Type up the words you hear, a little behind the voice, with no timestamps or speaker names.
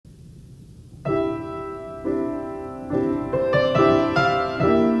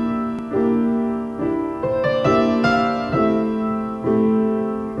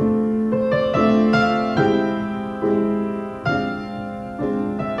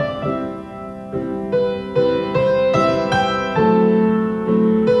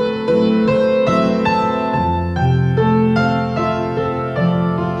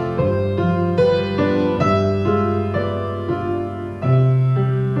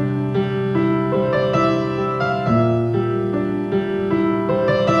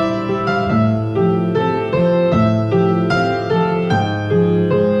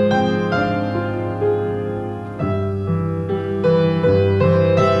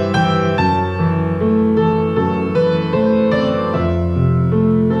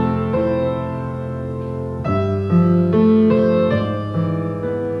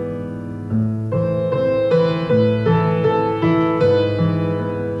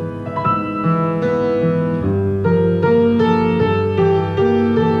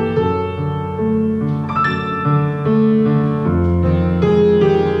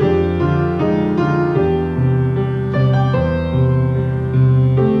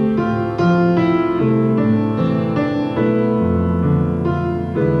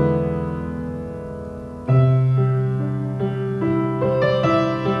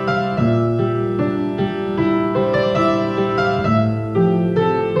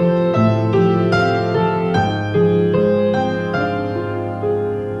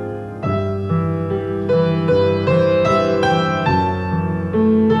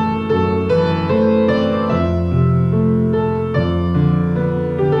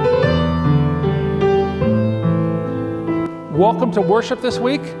Welcome to worship this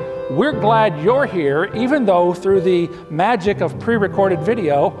week. We're glad you're here, even though through the magic of pre-recorded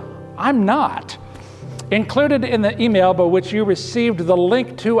video, I'm not. Included in the email by which you received the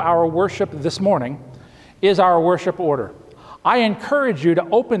link to our worship this morning is our worship order. I encourage you to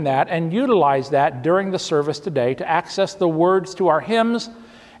open that and utilize that during the service today to access the words to our hymns,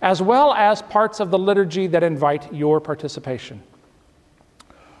 as well as parts of the liturgy that invite your participation.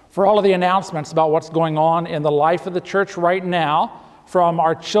 For all of the announcements about what's going on in the life of the church right now, from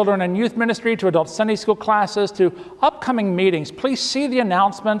our children and youth ministry to adult Sunday school classes to upcoming meetings, please see the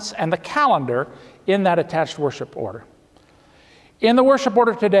announcements and the calendar in that attached worship order. In the worship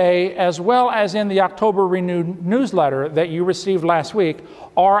order today, as well as in the October Renewed newsletter that you received last week,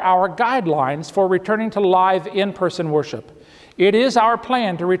 are our guidelines for returning to live in-person worship. It is our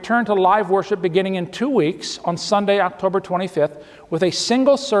plan to return to live worship beginning in 2 weeks on Sunday, October 25th, with a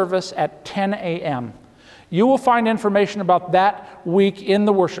single service at 10 a.m. You will find information about that week in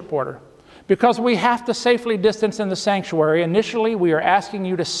the worship order. Because we have to safely distance in the sanctuary, initially we are asking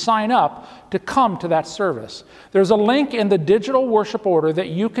you to sign up to come to that service. There's a link in the digital worship order that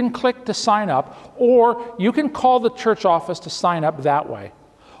you can click to sign up, or you can call the church office to sign up that way.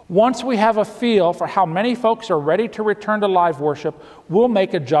 Once we have a feel for how many folks are ready to return to live worship, we'll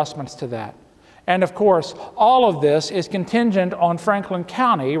make adjustments to that. And of course, all of this is contingent on Franklin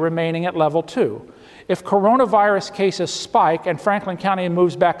County remaining at level 2. If coronavirus cases spike and Franklin County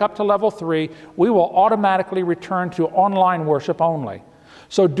moves back up to level 3, we will automatically return to online worship only.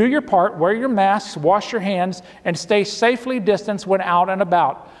 So do your part, wear your masks, wash your hands, and stay safely distanced when out and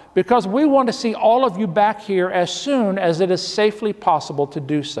about, because we want to see all of you back here as soon as it is safely possible to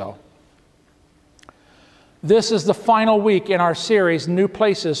do so. This is the final week in our series, New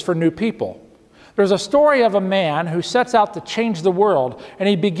Places for New People. There's a story of a man who sets out to change the world, and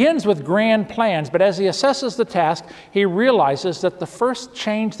he begins with grand plans, but as he assesses the task, he realizes that the first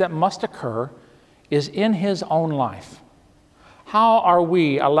change that must occur is in his own life. How are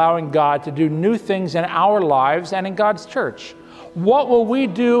we allowing God to do new things in our lives and in God's church? What will we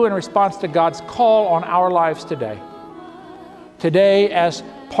do in response to God's call on our lives today? Today, as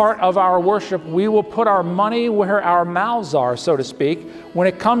part of our worship, we will put our money where our mouths are, so to speak, when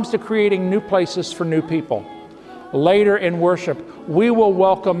it comes to creating new places for new people. Later in worship, we will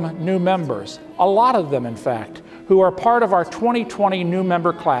welcome new members, a lot of them in fact, who are part of our 2020 new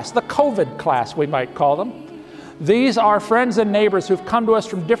member class, the COVID class we might call them. These are friends and neighbors who've come to us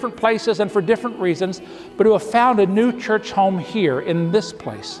from different places and for different reasons, but who have found a new church home here in this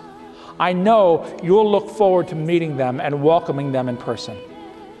place. I know you'll look forward to meeting them and welcoming them in person.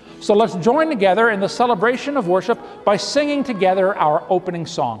 So let's join together in the celebration of worship by singing together our opening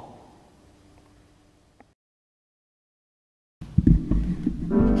song.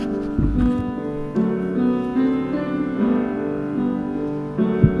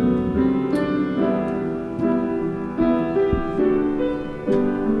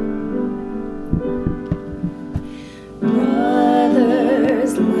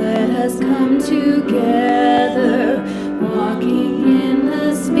 Brothers, let us come together, walking in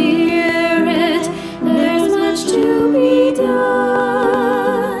the Spirit. There's much to be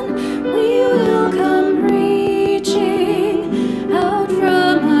done. We will come reaching out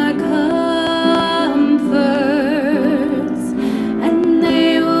from our comforts, and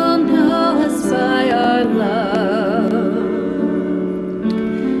they will know us by our love.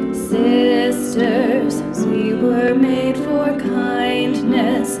 Sisters, we were made for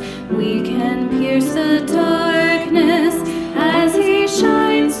kindness. We can pierce the darkness as He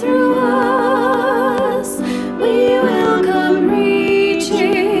shines through us. We will come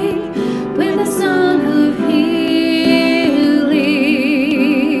reaching with a song of healing,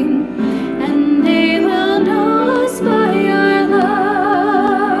 and they will know us by our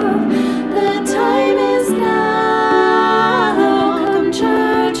love. The time is now. Come,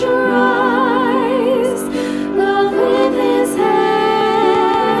 church, arise. Love with His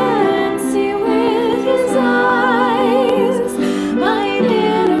hands, see with His eyes. Bind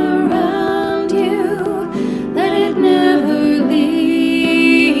it around you, let it never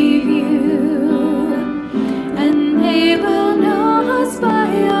leave you, and they will know us by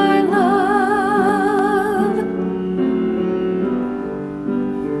our love.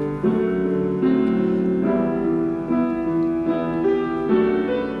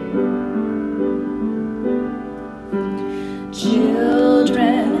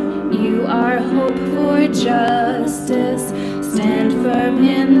 Children, you are hope for justice. Stand firm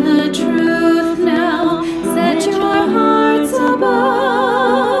in the truth now. Set your hearts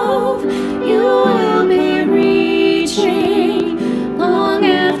above. You will be reaching long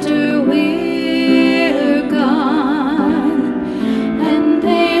after we're gone.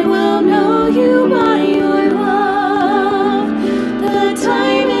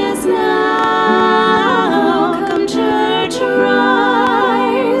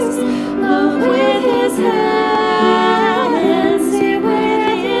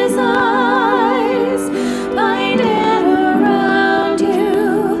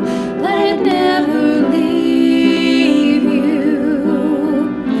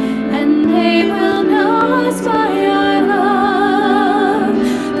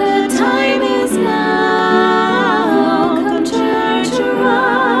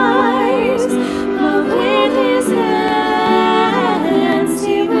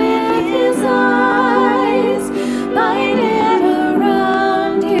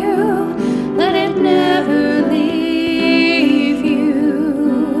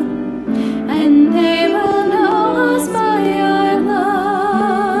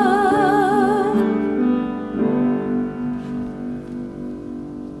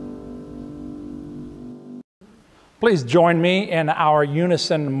 Please join me in our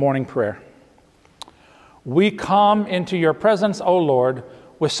unison morning prayer. We come into your presence, O Lord,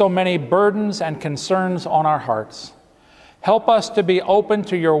 with so many burdens and concerns on our hearts. Help us to be open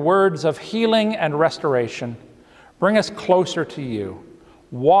to your words of healing and restoration. Bring us closer to you.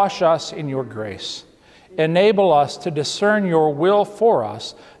 Wash us in your grace. Enable us to discern your will for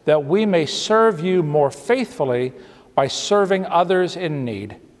us, that we may serve you more faithfully by serving others in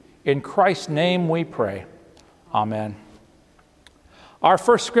need. In Christ's name we pray. Amen. Our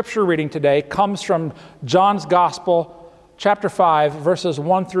first scripture reading today comes from John's Gospel, chapter 5, verses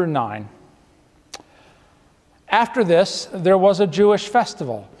 1 through 9. After this, there was a Jewish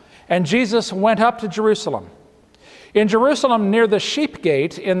festival, and Jesus went up to Jerusalem. In Jerusalem, near the sheep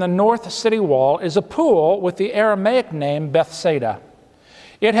gate in the north city wall, is a pool with the Aramaic name Bethsaida.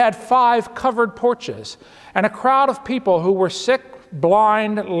 It had 5 covered porches, and a crowd of people who were sick,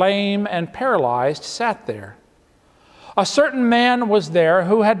 blind, lame, and paralyzed sat there. A certain man was there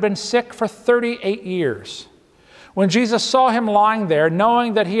who had been sick for 38 years. When Jesus saw him lying there,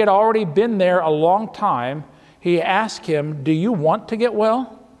 knowing that he had already been there a long time, he asked him, "Do you want to get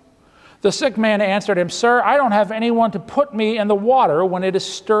well?" The sick man answered him, "Sir, I don't have anyone to put me in the water when it is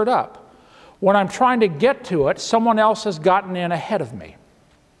stirred up. When I'm trying to get to it, someone else has gotten in ahead of me."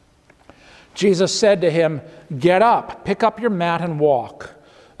 Jesus said to him, "Get up, pick up your mat and walk."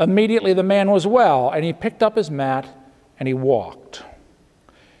 Immediately the man was well, and he picked up his mat and he walked.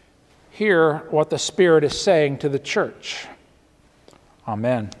 Hear what the Spirit is saying to the church.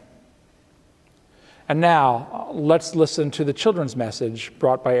 Amen. And now, let's listen to the children's message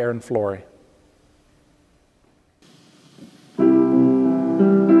brought by Aaron Flory.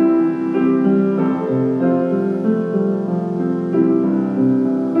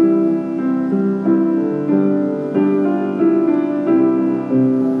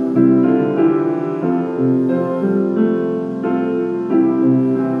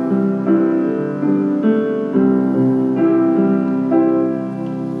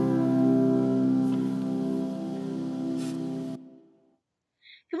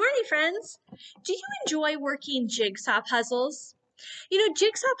 Friends, do you enjoy working jigsaw puzzles?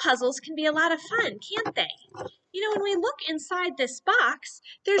 Jigsaw puzzles can be a lot of fun, can't they? When we look inside this box,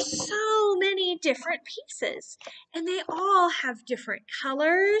 there's so many different pieces, and they all have different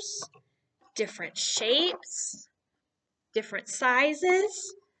colors, different shapes, different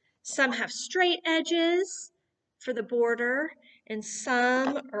sizes. Some have straight edges for the border, and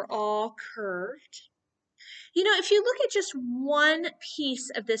some are all curved. If you look at just one piece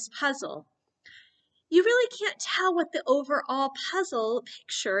of this puzzle, you really can't tell what the overall puzzle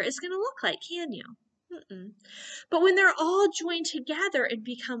picture is going to look like, can you? But when they're all joined together and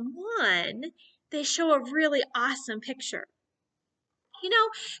become one, they show a really awesome picture.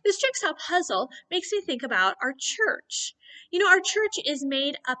 This jigsaw puzzle makes me think about our church. Our church is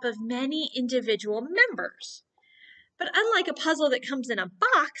made up of many individual members. But unlike a puzzle that comes in a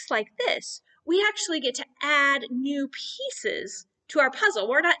box like this, we actually get to add new pieces to our puzzle.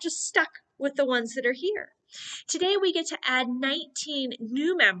 We're not just stuck with the ones that are here. Today we get to add 19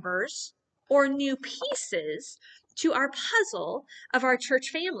 new members or new pieces to our puzzle of our church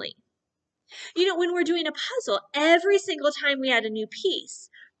family. When we're doing a puzzle, every single time we add a new piece,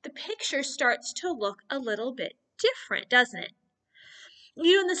 the picture starts to look a little bit different, doesn't it?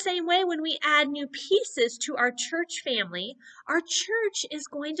 In the same way, when we add new pieces to our church family, our church is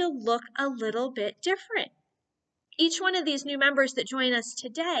going to look a little bit different. Each one of these new members that join us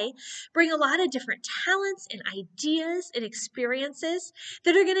today bring a lot of different talents and ideas and experiences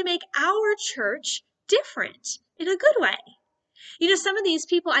that are going to make our church different in a good way. Some of these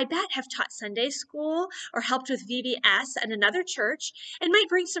people, I bet, have taught Sunday school or helped with VBS at another church and might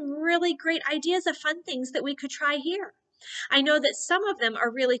bring some really great ideas of fun things that we could try here. I know that some of them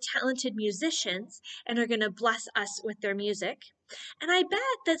are really talented musicians and are going to bless us with their music. And I bet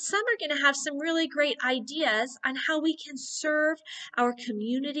that some are going to have some really great ideas on how we can serve our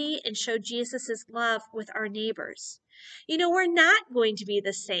community and show Jesus' love with our neighbors. We're not going to be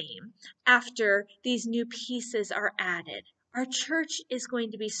the same after these new pieces are added. Our church is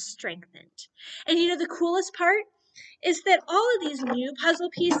going to be strengthened. And the coolest part is that all of these new puzzle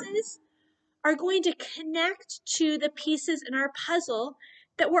pieces are going to connect to the pieces in our puzzle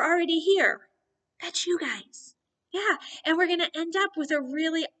that were already here. That's you guys. Yeah, and we're going to end up with a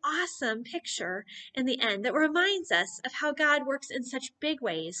really awesome picture in the end that reminds us of how God works in such big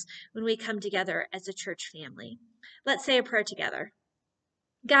ways when we come together as a church family. Let's say a prayer together.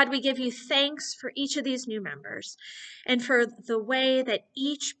 God, we give you thanks for each of these new members and for the way that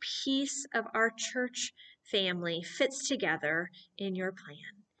each piece of our church family fits together in your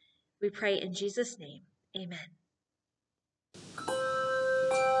plan. We pray in Jesus' name. Amen.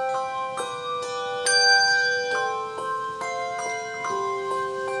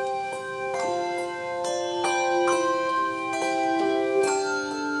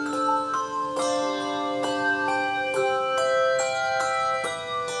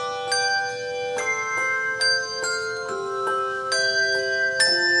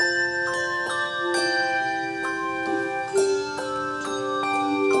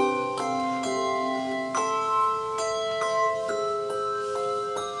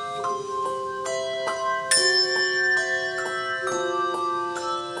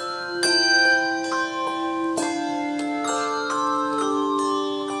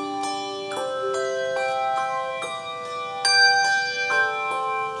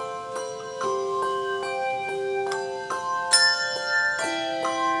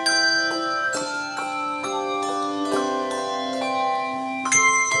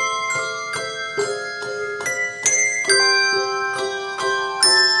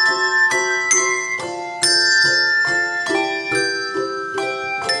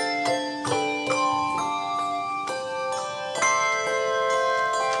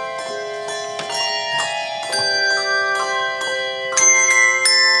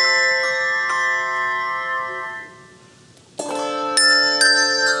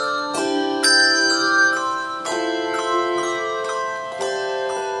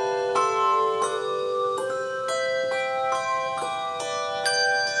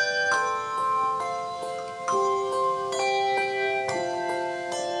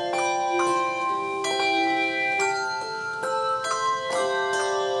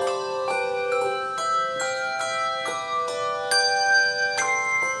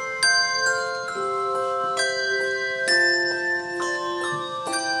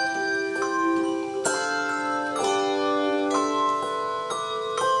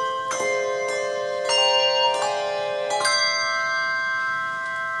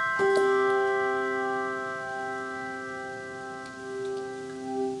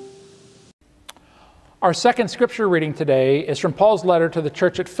 Our second scripture reading today is from Paul's letter to the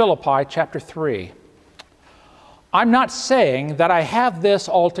church at Philippi, chapter 3. I'm not saying that I have this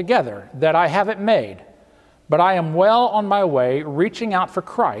all together, that I have it made, but I am well on my way reaching out for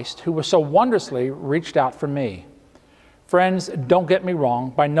Christ, who was so wondrously reached out for me. Friends, don't get me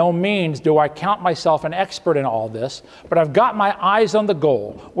wrong. By no means do I count myself an expert in all this, but I've got my eyes on the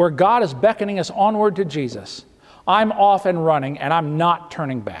goal, where God is beckoning us onward to Jesus. I'm off and running, and I'm not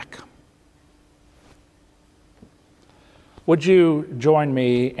turning back. Would you join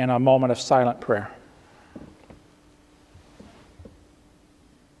me in a moment of silent prayer?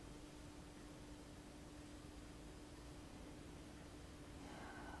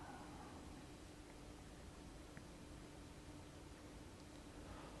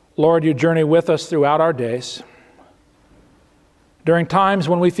 Lord, you journey with us throughout our days. During times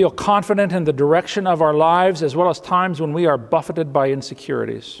when we feel confident in the direction of our lives, as well as times when we are buffeted by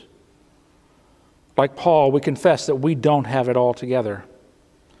insecurities. Like Paul, we confess that we don't have it all together.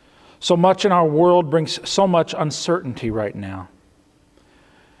 So much in our world brings so much uncertainty right now.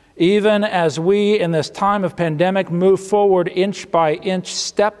 Even as we, in this time of pandemic, move forward inch by inch,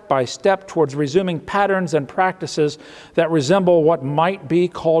 step by step, towards resuming patterns and practices that resemble what might be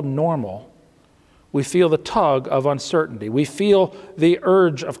called normal, we feel the tug of uncertainty. We feel the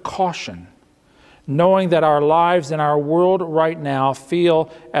urge of caution, knowing that our lives in our world right now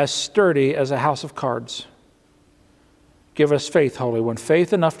feel as sturdy as a house of cards. Give us faith, Holy One,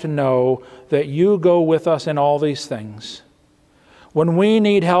 faith enough to know that you go with us in all these things. When we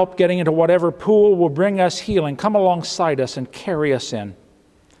need help getting into whatever pool will bring us healing, come alongside us and carry us in.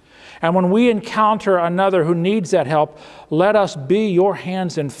 And when we encounter another who needs that help, let us be your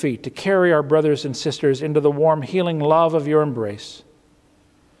hands and feet to carry our brothers and sisters into the warm, healing love of your embrace.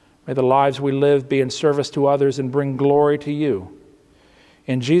 May the lives we live be in service to others and bring glory to you.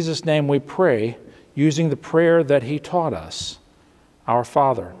 In Jesus' name we pray, using the prayer that he taught us. Our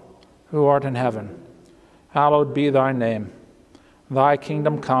Father, who art in heaven, hallowed be thy name. Thy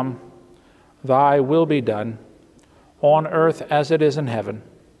kingdom come, thy will be done, on earth as it is in heaven.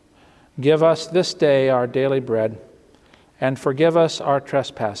 Give us this day our daily bread, and forgive us our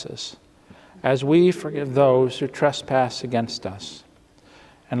trespasses, as we forgive those who trespass against us.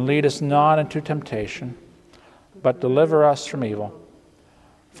 And lead us not into temptation, but deliver us from evil.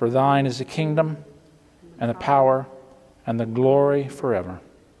 For thine is the kingdom, and the power, and the glory forever.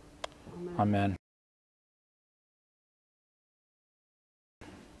 Amen.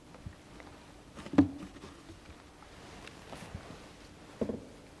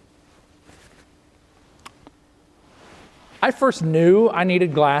 I first knew I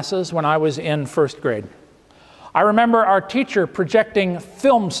needed glasses when I was in first grade. I remember our teacher projecting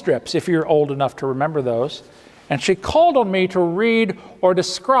film strips, if you're old enough to remember those, and she called on me to read or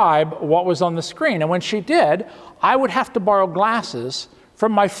describe what was on the screen. And when she did, I would have to borrow glasses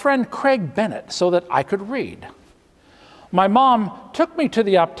from my friend Craig Bennett so that I could read. My mom took me to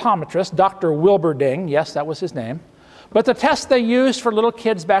the optometrist, Dr. Wilberding, yes, that was his name, but the tests they used for little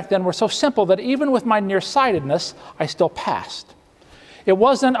kids back then were so simple that even with my nearsightedness, I still passed. It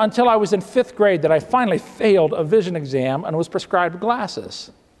wasn't until I was in 5th grade that I finally failed a vision exam and was prescribed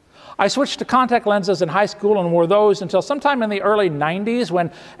glasses. I switched to contact lenses in high school and wore those until sometime in the early 90s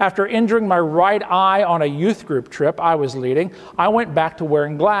when, after injuring my right eye on a youth group trip I was leading, I went back to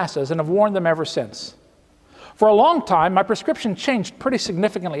wearing glasses and have worn them ever since. For a long time, my prescription changed pretty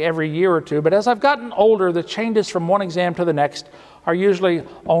significantly every year or two, but as I've gotten older, the changes from one exam to the next are usually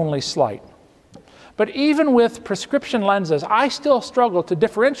only slight. But even with prescription lenses, I still struggle to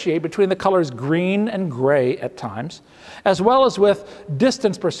differentiate between the colors green and gray at times, as well as with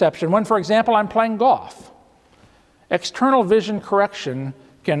distance perception when, for example, I'm playing golf. External vision correction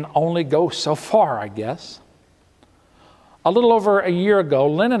can only go so far, I guess. A little over a year ago,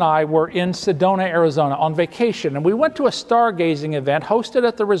 Lynn and I were in Sedona, Arizona on vacation, and we went to a stargazing event hosted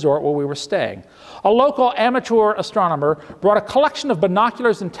at the resort where we were staying. A local amateur astronomer brought a collection of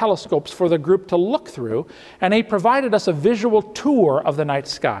binoculars and telescopes for the group to look through, and he provided us a visual tour of the night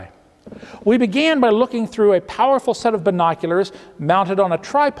sky. We began by looking through a powerful set of binoculars mounted on a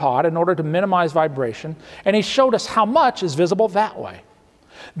tripod in order to minimize vibration, and he showed us how much is visible that way.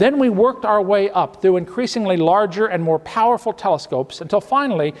 Then we worked our way up through increasingly larger and more powerful telescopes until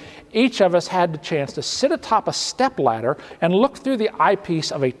finally each of us had the chance to sit atop a stepladder and look through the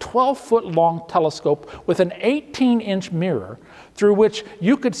eyepiece of a 12-foot-long telescope with an 18-inch mirror through which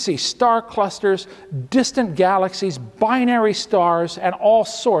you could see star clusters, distant galaxies, binary stars, and all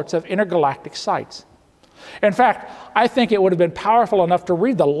sorts of intergalactic sights. In fact, I think it would have been powerful enough to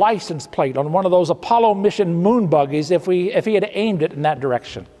read the license plate on one of those Apollo mission moon buggies if he had aimed it in that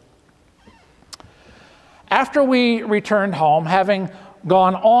direction. After we returned home, having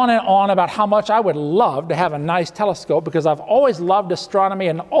gone on and on about how much I would love to have a nice telescope because I've always loved astronomy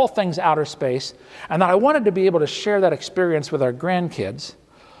and all things outer space, and that I wanted to be able to share that experience with our grandkids,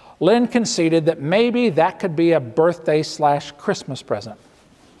 Lynn conceded that maybe that could be a birthday/Christmas present.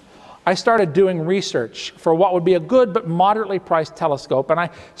 I started doing research for what would be a good but moderately priced telescope, and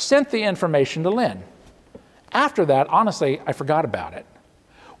I sent the information to Lynn. After that, honestly, I forgot about it.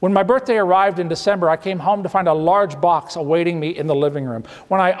 When my birthday arrived in December, I came home to find a large box awaiting me in the living room.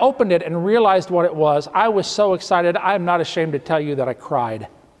 When I opened it and realized what it was, I was so excited, I am not ashamed to tell you that I cried.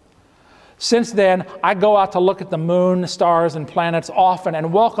 Since then, I go out to look at the moon, stars, and planets often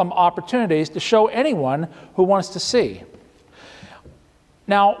and welcome opportunities to show anyone who wants to see.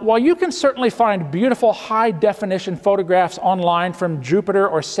 Now, while you can certainly find beautiful high-definition photographs online from Jupiter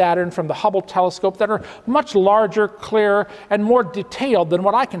or Saturn from the Hubble telescope that are much larger, clearer, and more detailed than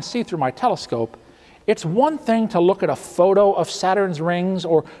what I can see through my telescope, it's one thing to look at a photo of Saturn's rings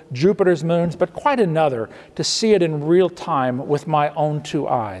or Jupiter's moons, but quite another to see it in real time with my own two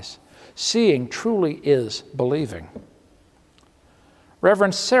eyes. Seeing truly is believing.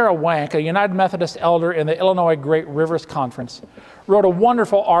 Reverend Sarah Wank, a United Methodist elder in the Illinois Great Rivers Conference, wrote a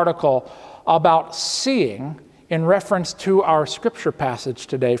wonderful article about seeing in reference to our scripture passage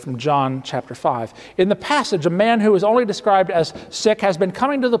today from John chapter 5. In the passage, a man who is only described as sick has been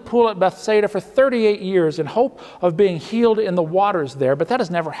coming to the pool at Bethsaida for 38 years in hope of being healed in the waters there, but that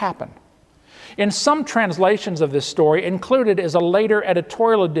has never happened. In some translations of this story, included is a later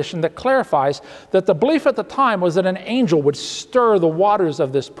editorial edition that clarifies that the belief at the time was that an angel would stir the waters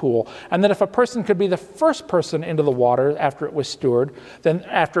of this pool, and that if a person could be the first person into the water after it was stirred, then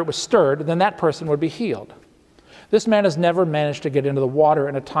that person would be healed. This man has never managed to get into the water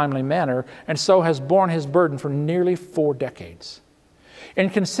in a timely manner, and so has borne his burden for nearly 4 decades. In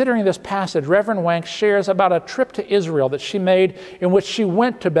considering this passage, Reverend Wank shares about a trip to Israel that she made in which she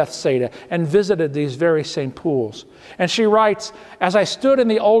went to Bethsaida and visited these very same pools. And she writes, "As I stood in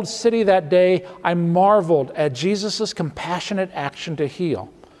the old city that day, I marveled at Jesus' compassionate action to heal.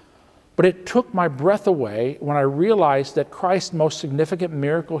 But it took my breath away when I realized that Christ's most significant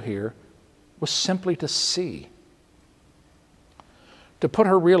miracle here was simply to see." To put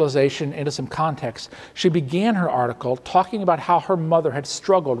her realization into some context, she began her article talking about how her mother had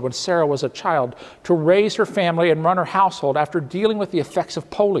struggled when Sarah was a child to raise her family and run her household after dealing with the effects of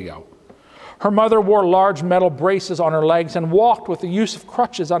polio. Her mother wore large metal braces on her legs and walked with the use of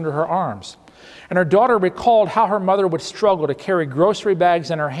crutches under her arms. And her daughter recalled how her mother would struggle to carry grocery bags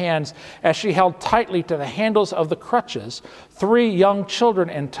in her hands as she held tightly to the handles of the crutches, 3 young children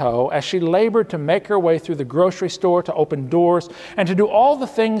in tow, as she labored to make her way through the grocery store, to open doors, and to do all the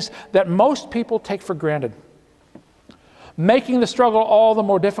things that most people take for granted. Making the struggle all the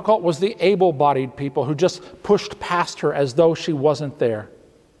more difficult was the able-bodied people who just pushed past her as though she wasn't there.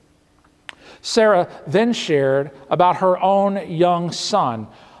 Sarah then shared about her own young son,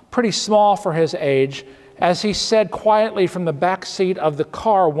 pretty small for his age, as he said quietly from the back seat of the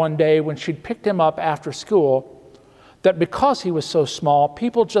car one day when she'd picked him up after school, that because he was so small,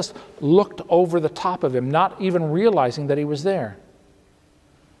 people just looked over the top of him, not even realizing that he was there.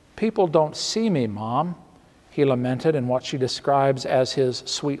 "People don't see me, Mom," he lamented in what she describes as his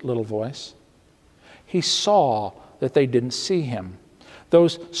sweet little voice. He saw that they didn't see him.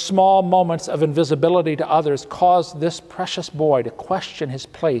 Those small moments of invisibility to others caused this precious boy to question his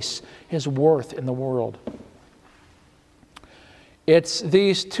place, his worth in the world. It's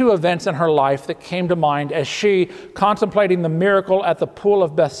these 2 events in her life that came to mind as she, contemplating the miracle at the pool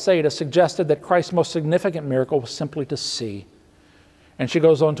of Bethsaida, suggested that Christ's most significant miracle was simply to see. And she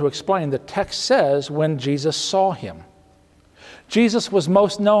goes on to explain, the text says, when Jesus saw him. Jesus was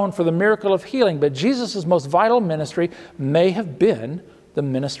most known for the miracle of healing, but Jesus' most vital ministry may have been the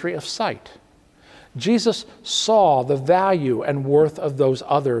ministry of sight. Jesus saw the value and worth of those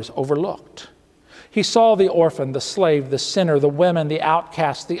others overlooked. He saw the orphan, the slave, the sinner, the women, the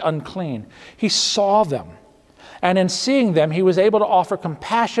outcast, the unclean. He saw them. And in seeing them, he was able to offer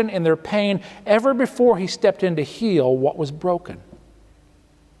compassion in their pain ever before he stepped in to heal what was broken.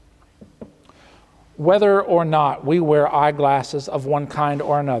 Whether or not we wear eyeglasses of one kind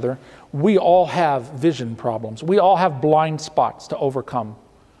or another, we all have vision problems. We all have blind spots to overcome.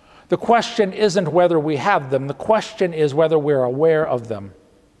 The question isn't whether we have them. The question is whether we're aware of them.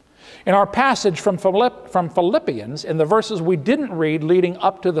 In our passage from Philippians, in the verses we didn't read leading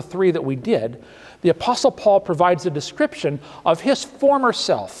up to the 3 that we did, the Apostle Paul provides a description of his former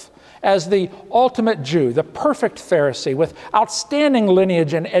self as the ultimate Jew, the perfect Pharisee with outstanding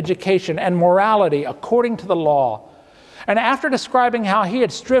lineage and education and morality according to the law. And after describing how he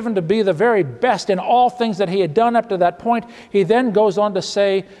had striven to be the very best in all things that he had done up to that point, he then goes on to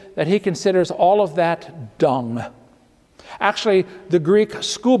say that he considers all of that dung. Actually, the Greek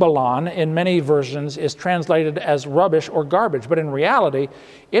skubalon in many versions is translated as rubbish or garbage, but in reality,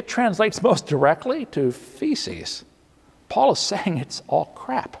 it translates most directly to feces. Paul is saying it's all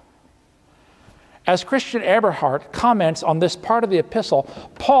crap. As Christian Eberhard comments on this part of the epistle,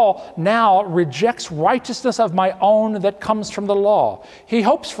 Paul now rejects righteousness of my own that comes from the law. He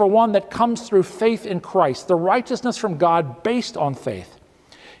hopes for one that comes through faith in Christ, the righteousness from God based on faith.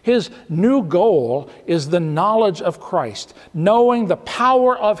 His new goal is the knowledge of Christ. Knowing the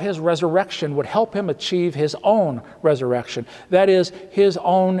power of his resurrection would help him achieve his own resurrection, that is, his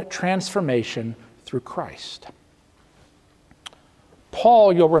own transformation through Christ.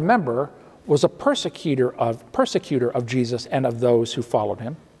 Paul, you'll remember, was a persecutor of Jesus and of those who followed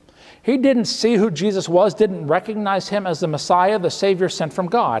him. He didn't see who Jesus was, didn't recognize him as the Messiah, the Savior sent from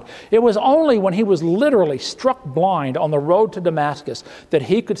God. It was only when he was literally struck blind on the road to Damascus that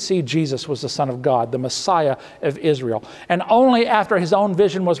he could see Jesus was the Son of God, the Messiah of Israel. And only after his own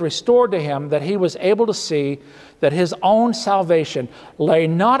vision was restored to him that he was able to see that his own salvation lay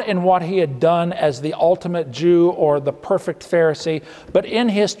not in what he had done as the ultimate Jew or the perfect Pharisee, but in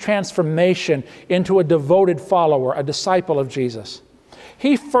his transformation into a devoted follower, a disciple of Jesus.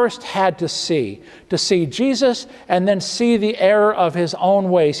 He first had to see Jesus and then see the error of his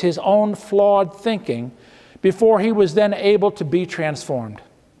own ways, his own flawed thinking, before he was then able to be transformed.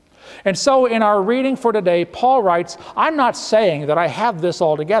 And so in our reading for today, Paul writes, I'm not saying that I have this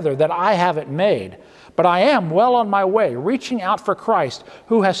all together, that I have it made, but I am well on my way, reaching out for Christ,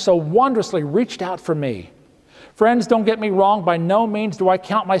 who has so wondrously reached out for me. Friends, don't get me wrong, by no means do I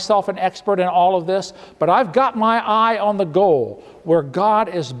count myself an expert in all of this, but I've got my eye on the goal, where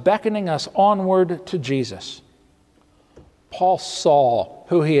God is beckoning us onward to Jesus. Paul saw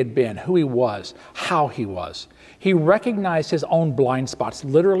who he had been, who he was, how he was. He recognized his own blind spots,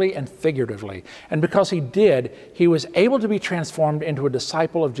 literally and figuratively. And because he did, he was able to be transformed into a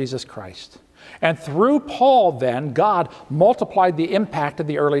disciple of Jesus Christ. And through Paul, then, God multiplied the impact of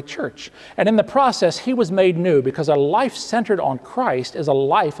the early church. And in the process, he was made new, because a life centered on Christ is a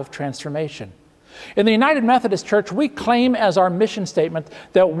life of transformation. In the United Methodist Church, we claim as our mission statement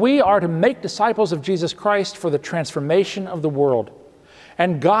that we are to make disciples of Jesus Christ for the transformation of the world.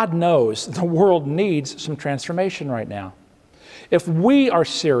 And God knows the world needs some transformation right now. If we are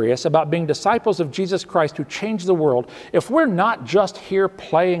serious about being disciples of Jesus Christ who changed the world, if we're not just here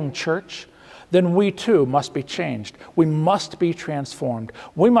playing church, then we too must be changed. We must be transformed.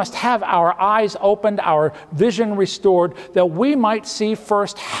 We must have our eyes opened, our vision restored, that we might see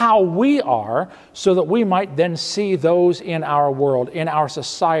first how we are, so that we might then see those in our world, in our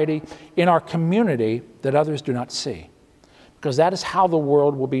society, in our community that others do not see. Because that is how the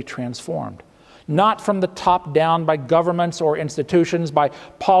world will be transformed. Not from the top down by governments or institutions, by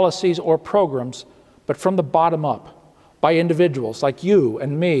policies or programs, but from the bottom up, by individuals like you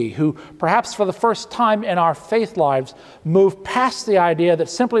and me, who perhaps for the first time in our faith lives move past the idea that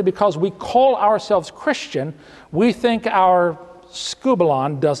simply because we call ourselves Christian, we think our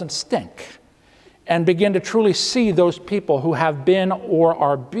scubalon doesn't stink, and begin to truly see those people who have been or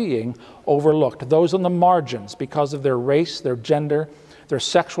are being overlooked, those on the margins because of their race, their gender, their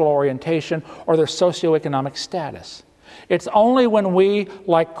sexual orientation, or their socioeconomic status. It's only when we,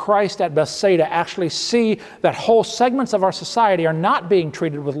 like Christ at Bethsaida, actually see that whole segments of our society are not being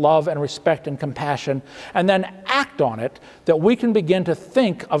treated with love and respect and compassion, and then act on it, that we can begin to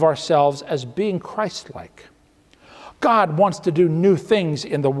think of ourselves as being Christ-like. God wants to do new things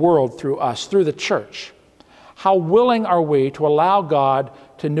in the world through us, through the church. How willing are we to allow God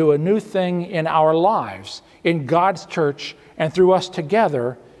to do a new thing in our lives, in God's church, and through us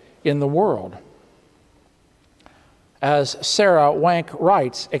together in the world? As Sarah Wank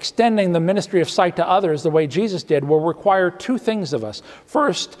writes, extending the ministry of sight to others the way Jesus did will require two things of us.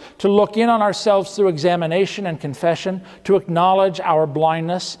 First, to look in on ourselves through examination and confession, to acknowledge our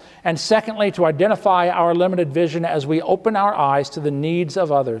blindness, and secondly, to identify our limited vision as we open our eyes to the needs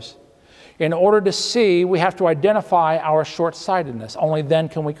of others. In order to see, we have to identify our short-sightedness. Only then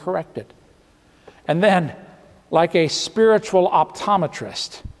can we correct it. And then, like a spiritual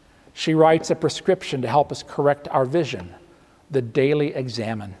optometrist, she writes a prescription to help us correct our vision, the Daily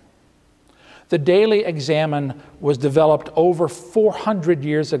Examen. The Daily Examen was developed over 400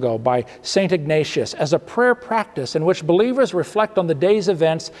 years ago by St. Ignatius as a prayer practice in which believers reflect on the day's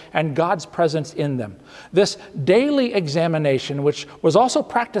events and God's presence in them. This daily examination, which was also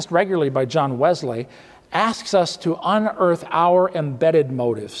practiced regularly by John Wesley, asks us to unearth our embedded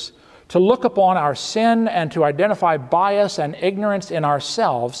motives, to look upon our sin and to identify bias and ignorance in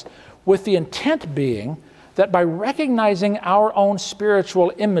ourselves, with the intent being that by recognizing our own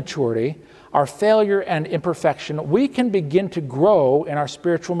spiritual immaturity, our failure and imperfection, we can begin to grow in our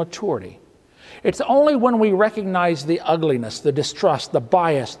spiritual maturity. It's only when we recognize the ugliness, the distrust, the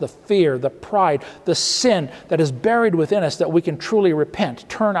bias, the fear, the pride, the sin that is buried within us that we can truly repent,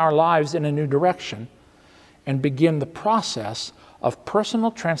 turn our lives in a new direction, and begin the process of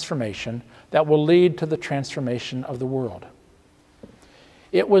personal transformation that will lead to the transformation of the world.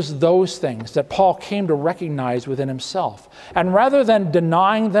 It was those things that Paul came to recognize within himself. And rather than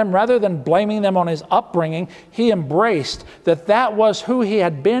denying them, rather than blaming them on his upbringing, he embraced that that was who he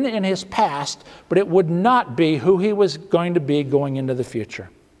had been in his past, but it would not be who he was going to be going into the future.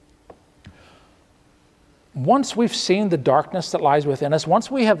 Once we've seen the darkness that lies within us,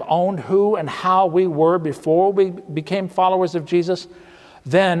 once we have owned who and how we were before we became followers of Jesus,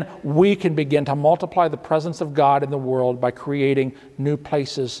 then we can begin to multiply the presence of God in the world by creating new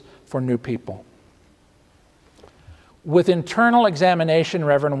places for new people. With internal examination,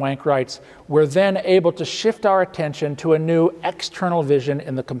 Reverend Wank writes, we're then able to shift our attention to a new external vision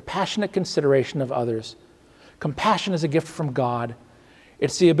in the compassionate consideration of others. Compassion is a gift from God.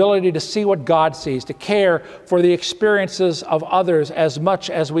 It's the ability to see what God sees, to care for the experiences of others as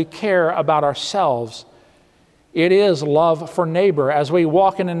much as we care about ourselves. It is love for neighbor as we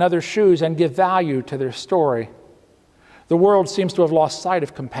walk in another's shoes and give value to their story. The world seems to have lost sight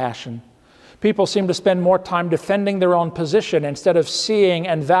of compassion. People seem to spend more time defending their own position instead of seeing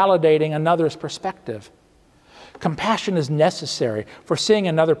and validating another's perspective. Compassion is necessary for seeing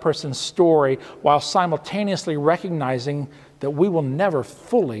another person's story while simultaneously recognizing that we will never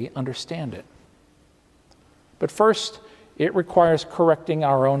fully understand it. But first, it requires correcting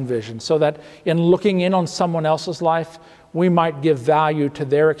our own vision so that in looking in on someone else's life, we might give value to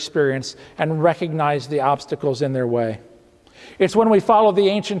their experience and recognize the obstacles in their way. It's when we follow the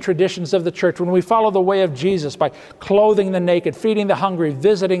ancient traditions of the church, when we follow the way of Jesus by clothing the naked, feeding the hungry,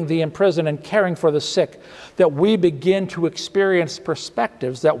 visiting the imprisoned, and caring for the sick, that we begin to experience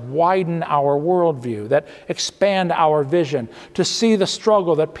perspectives that widen our worldview, that expand our vision, to see the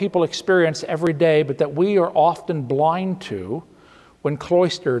struggle that people experience every day, but that we are often blind to when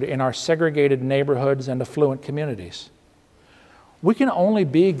cloistered in our segregated neighborhoods and affluent communities. We can only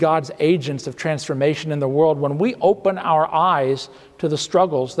be God's agents of transformation in the world when we open our eyes to the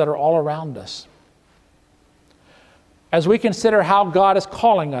struggles that are all around us. As we consider how God is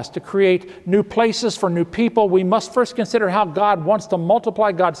calling us to create new places for new people, we must first consider how God wants to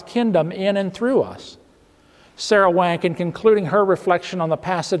multiply God's kingdom in and through us. Sarah Wank, in concluding her reflection on the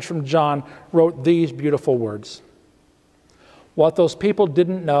passage from John, wrote these beautiful words. What those people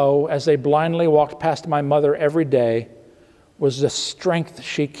didn't know as they blindly walked past my mother every day was the strength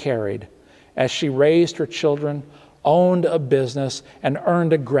she carried as she raised her children, owned a business, and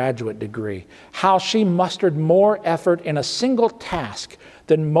earned a graduate degree. How she mustered more effort in a single task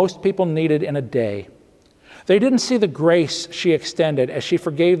than most people needed in a day. They didn't see the grace she extended as she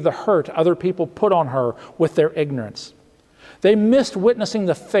forgave the hurt other people put on her with their ignorance. They missed witnessing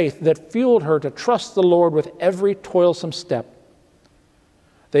the faith that fueled her to trust the Lord with every toilsome step.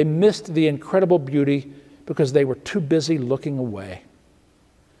 They missed the incredible beauty because they were too busy looking away.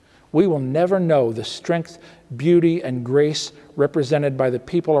 We will never know the strength, beauty, and grace represented by the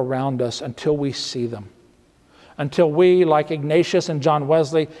people around us until we see them. Until we, like Ignatius and John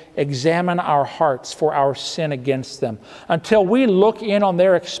Wesley, examine our hearts for our sin against them. Until we look in on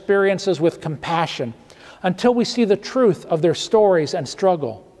their experiences with compassion. Until we see the truth of their stories and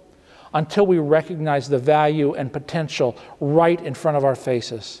struggle. Until we recognize the value and potential right in front of our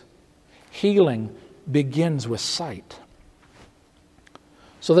faces. Healing begins with sight.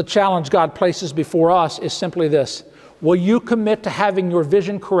 So the challenge God places before us is simply this. Will you commit to having your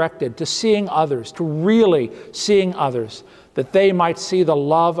vision corrected, to seeing others, to really seeing others, that they might see the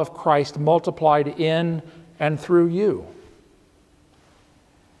love of Christ multiplied in and through you?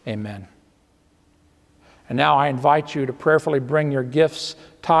 Amen. And now I invite you to prayerfully bring your gifts,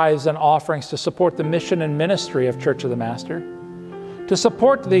 tithes, and offerings to support the mission and ministry of Church of the Master. To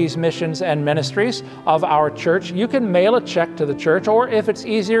support these missions and ministries of our church, you can mail a check to the church, or if it's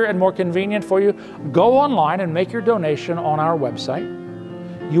easier and more convenient for you, go online and make your donation on our website.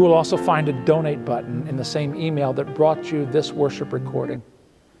 You will also find a donate button in the same email that brought you this worship recording.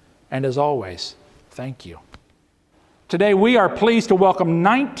 And as always, thank you. Today we are pleased to welcome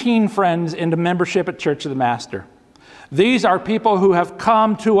 19 friends into membership at Church of the Master. These are people who have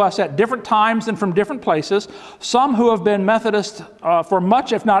come to us at different times and from different places, some who have been Methodist for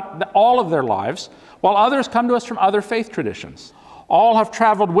much, if not all of their lives, while others come to us from other faith traditions. All have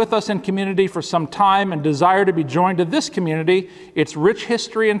traveled with us in community for some time and desire to be joined to this community, its rich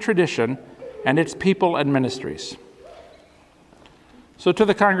history and tradition, and its people and ministries. So to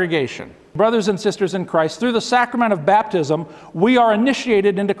the congregation, brothers and sisters in Christ, through the sacrament of baptism, we are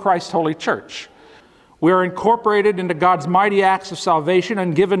initiated into Christ's holy church. We are incorporated into God's mighty acts of salvation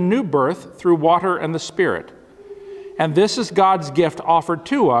and given new birth through water and the Spirit. And this is God's gift offered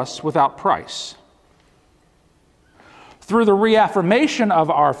to us without price. Through the reaffirmation of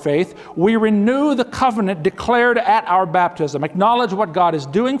our faith, we renew the covenant declared at our baptism, acknowledge what God is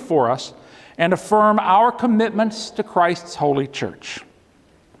doing for us, and affirm our commitments to Christ's holy church.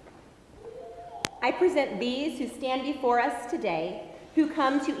 I present these who stand before us today, who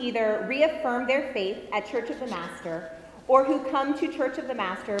come to either reaffirm their faith at Church of the Master or who come to Church of the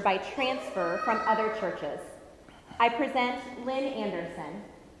Master by transfer from other churches. I present Lynn Anderson.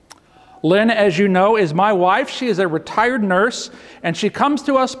 Lynn, as you know, is my wife. She is a retired nurse, and she comes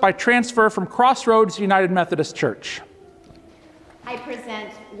to us by transfer from Crossroads United Methodist Church. I present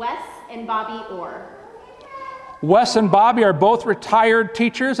Wes and Bobby Orr. Wes and Bobby are both retired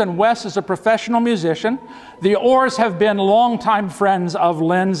teachers, and Wes is a professional musician. The Orrs have been longtime friends of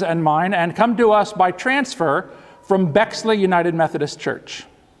Lynn's and mine and come to us by transfer from Bexley United Methodist Church.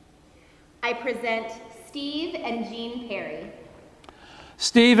 I present Steve and Jean Perry.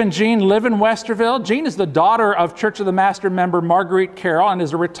 Steve and Jean live in Westerville. Jean is the daughter of Church of the Master member Marguerite Carroll and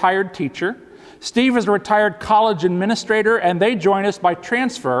is a retired teacher. Steve is a retired college administrator, and they join us by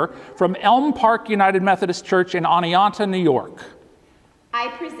transfer from Elm Park United Methodist Church in Oneonta, New York. I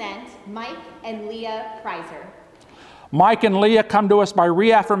present Mike and Leah Kreiser. Mike and Leah come to us by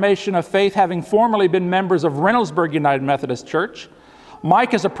reaffirmation of faith, having formerly been members of Reynoldsburg United Methodist Church.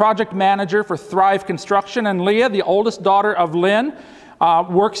 Mike is a project manager for Thrive Construction, and Leah, the oldest daughter of Lynn,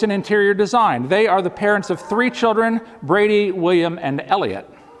 works in interior design. They are the parents of 3 children, Brady, William, and Elliot.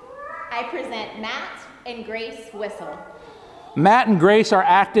 I present Matt and Grace Whistle. Matt and Grace are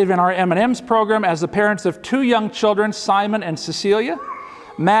active in our M&Ms program as the parents of 2 young children, Simon and Cecilia.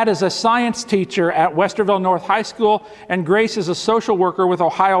 Matt is a science teacher at Westerville North High School, and Grace is a social worker with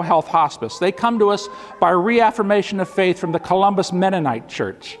Ohio Health Hospice. They come to us by reaffirmation of faith from the Columbus Mennonite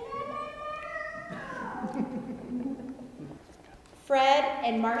Church. Fred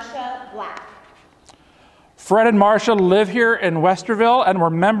and Marcia Black. Fred and Marcia live here in Westerville and were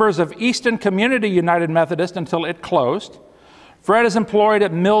members of Easton Community United Methodist until it closed. Fred is employed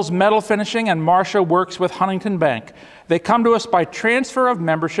at Mills Metal Finishing, and Marcia works with Huntington Bank. They come to us by transfer of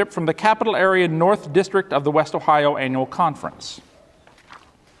membership from the Capital Area North District of the West Ohio Annual Conference.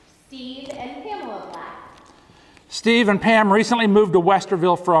 Steve and Pamela Black. Steve and Pam recently moved to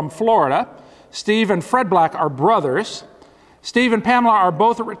Westerville from Florida. Steve and Fred Black are brothers. Steve and Pamela are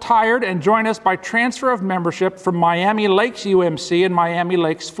both retired and join us by transfer of membership from Miami Lakes UMC in Miami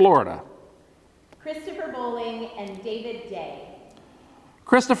Lakes, Florida. Christopher Bowling and David Day.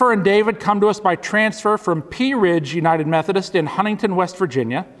 Christopher and David come to us by transfer from Pea Ridge United Methodist in Huntington, West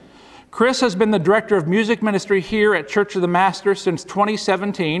Virginia. Chris has been the director of music ministry here at Church of the Master since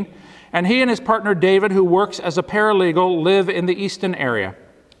 2017, and he and his partner David, who works as a paralegal, live in the Easton area.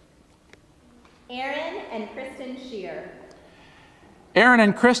 Aaron and Kristen Shear. Aaron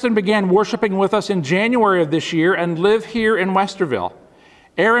and Kristen began worshiping with us in January of this year and live here in Westerville.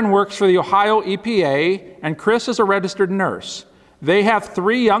 Aaron works for the Ohio EPA, and Chris is a registered nurse. They have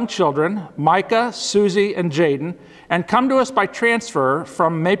 3 young children, Micah, Susie, and Jaden, and come to us by transfer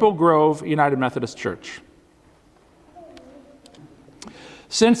from Maple Grove United Methodist Church.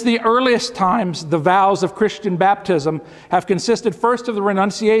 Since the earliest times, the vows of Christian baptism have consisted first of the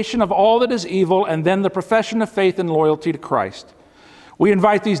renunciation of all that is evil and then the profession of faith and loyalty to Christ. We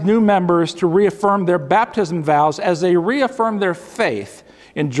invite these new members to reaffirm their baptism vows as they reaffirm their faith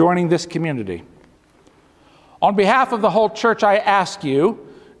in joining this community. On behalf of the whole church, I ask you,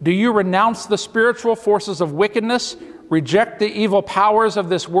 do you renounce the spiritual forces of wickedness, reject the evil powers of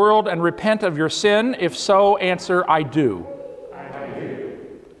this world, and repent of your sin? If so, answer, I do. I do.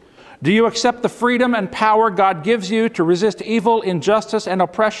 Do you accept the freedom and power God gives you to resist evil, injustice, and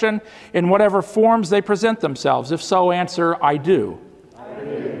oppression in whatever forms they present themselves? If so, answer, I do. I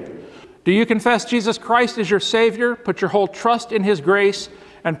do. Do you confess Jesus Christ as your Savior, put your whole trust in His grace,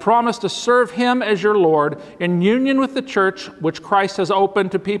 and promise to serve Him as your Lord in union with the church which Christ has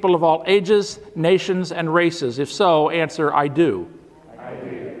opened to people of all ages, nations, and races? If so, answer, I do. I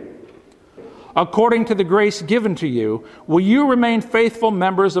do. According to the grace given to you, will you remain faithful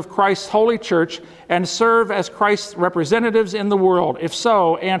members of Christ's holy church and serve as Christ's representatives in the world? If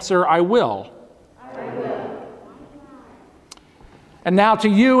so, answer, I will. I will. And now to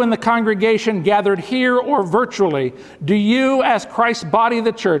you in the congregation gathered here or virtually, do you, as Christ's body,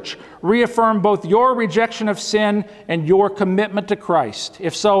 the church, reaffirm both your rejection of sin and your commitment to Christ?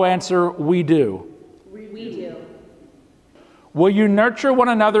 If so, answer, we do. We do. Will you nurture one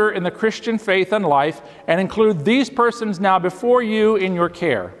another in the Christian faith and life and include these persons now before you in your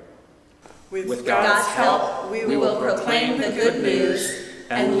care? With God's help, we will proclaim the good news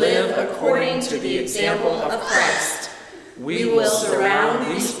and live according to the example of Christ. We will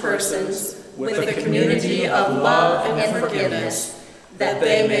surround these persons with a community of love and forgiveness, that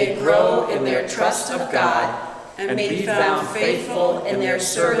they may grow in their trust of God and be found faithful in their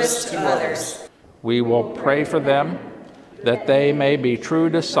service to others. We will pray for them, that they may be true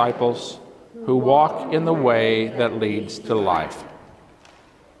disciples who walk in the way that leads to life.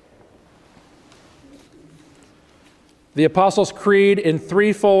 The Apostles' Creed in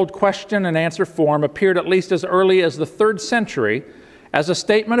threefold question and answer form appeared at least as early as the 3rd century as a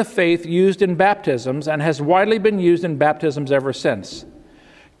statement of faith used in baptisms and has widely been used in baptisms ever since.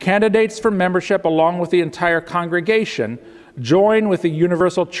 Candidates for membership, along with the entire congregation, join with the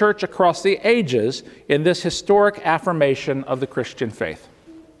universal church across the ages in this historic affirmation of the Christian faith.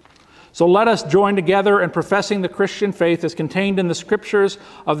 So let us join together in professing the Christian faith as contained in the scriptures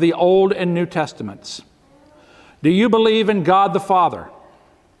of the Old and New Testaments. Do you believe in God the Father?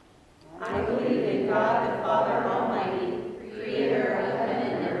 I believe in God the Father Almighty, creator of heaven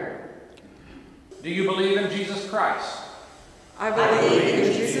and earth. Do you believe in Jesus Christ? I believe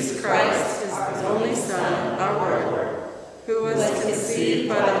in Jesus Christ, His only Son, our Lord, who was conceived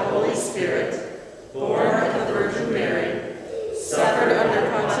by the Holy Spirit, born of the Virgin Mary, suffered under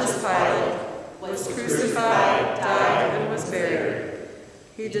Pontius Pilate, was crucified, died, and was buried.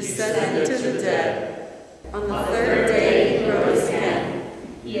 He descended to the dead. On the 3rd day He rose again.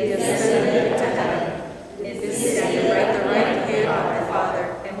 He ascended into heaven, is seated at the right hand of the Father,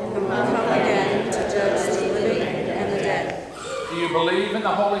 and will come again to judge the living and the dead. Do you believe in the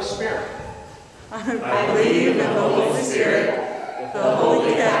Holy Spirit? I believe in the Holy Spirit, the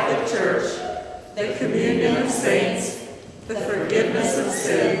Holy Catholic Church, the communion of saints, the forgiveness of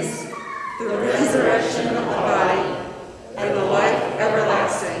sins, the resurrection of the body, and the life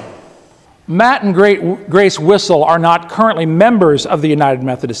everlasting. Matt and Grace Whistle are not currently members of the United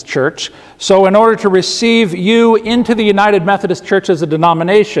Methodist Church, so in order to receive you into the United Methodist Church as a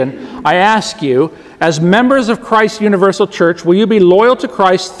denomination, I ask you, as members of Christ Universal Church, will you be loyal to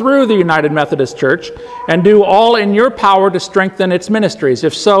Christ through the United Methodist Church and do all in your power to strengthen its ministries?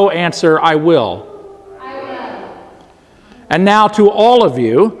 If so, answer, I will. I will. And now to all of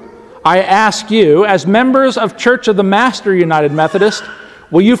you, I ask you, as members of Church of the Master United Methodist,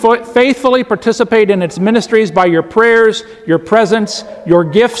 will you faithfully participate in its ministries by your prayers, your presence, your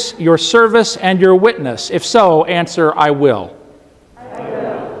gifts, your service, and your witness? If so, answer, I will. I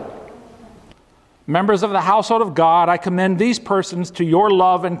will. Members of the household of God, I commend these persons to your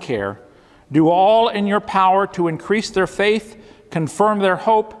love and care. Do all in your power to increase their faith, confirm their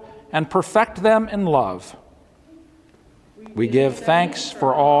hope, and perfect them in love. We give thanks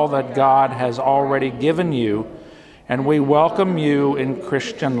for all that God has already given you, and we welcome you in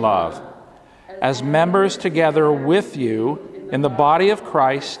Christian love. As members together with you in the body of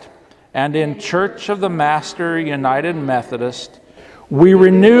Christ and in Church of the Master United Methodist, we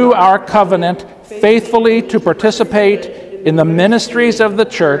renew our covenant faithfully to participate in the ministries of the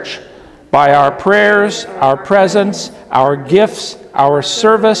church by our prayers, our presence, our gifts, our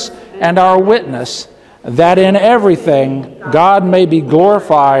service, and our witness, that in everything God may be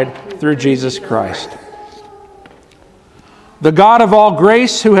glorified through Jesus Christ. The God of all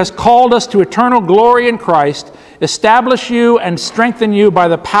grace, who has called us to eternal glory in Christ, establish you and strengthen you by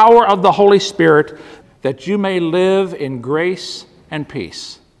the power of the Holy Spirit, that you may live in grace and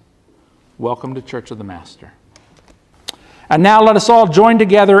peace. Welcome to Church of the Master. And now let us all join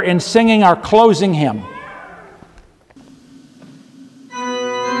together in singing our closing hymn.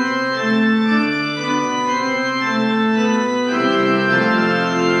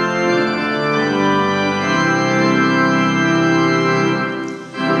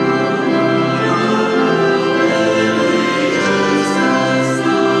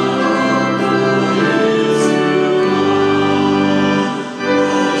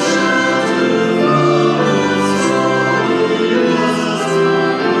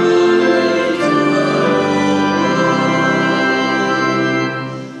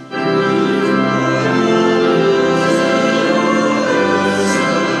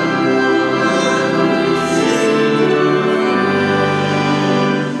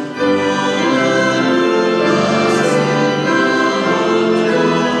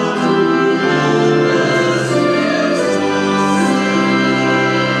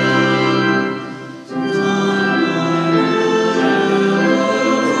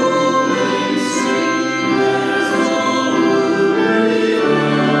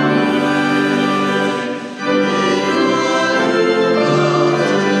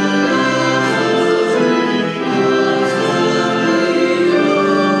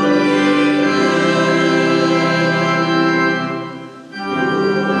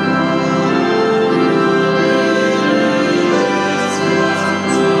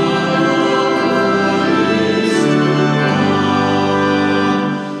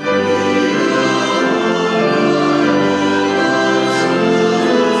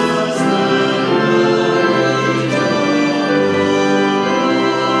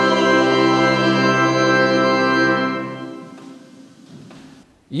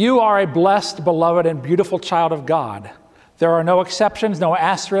 You are a blessed, beloved, and beautiful child of God. There are no exceptions, no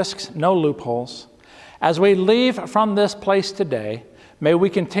asterisks, no loopholes. As we leave from this place today, may we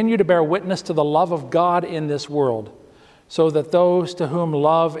continue to bear witness to the love of God in this world, so that those to whom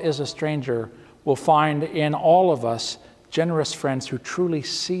love is a stranger will find in all of us generous friends who truly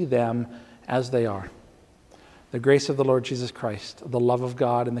see them as they are. The grace of the Lord Jesus Christ, the love of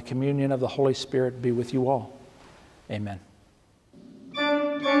God, and the communion of the Holy Spirit be with you all. Amen.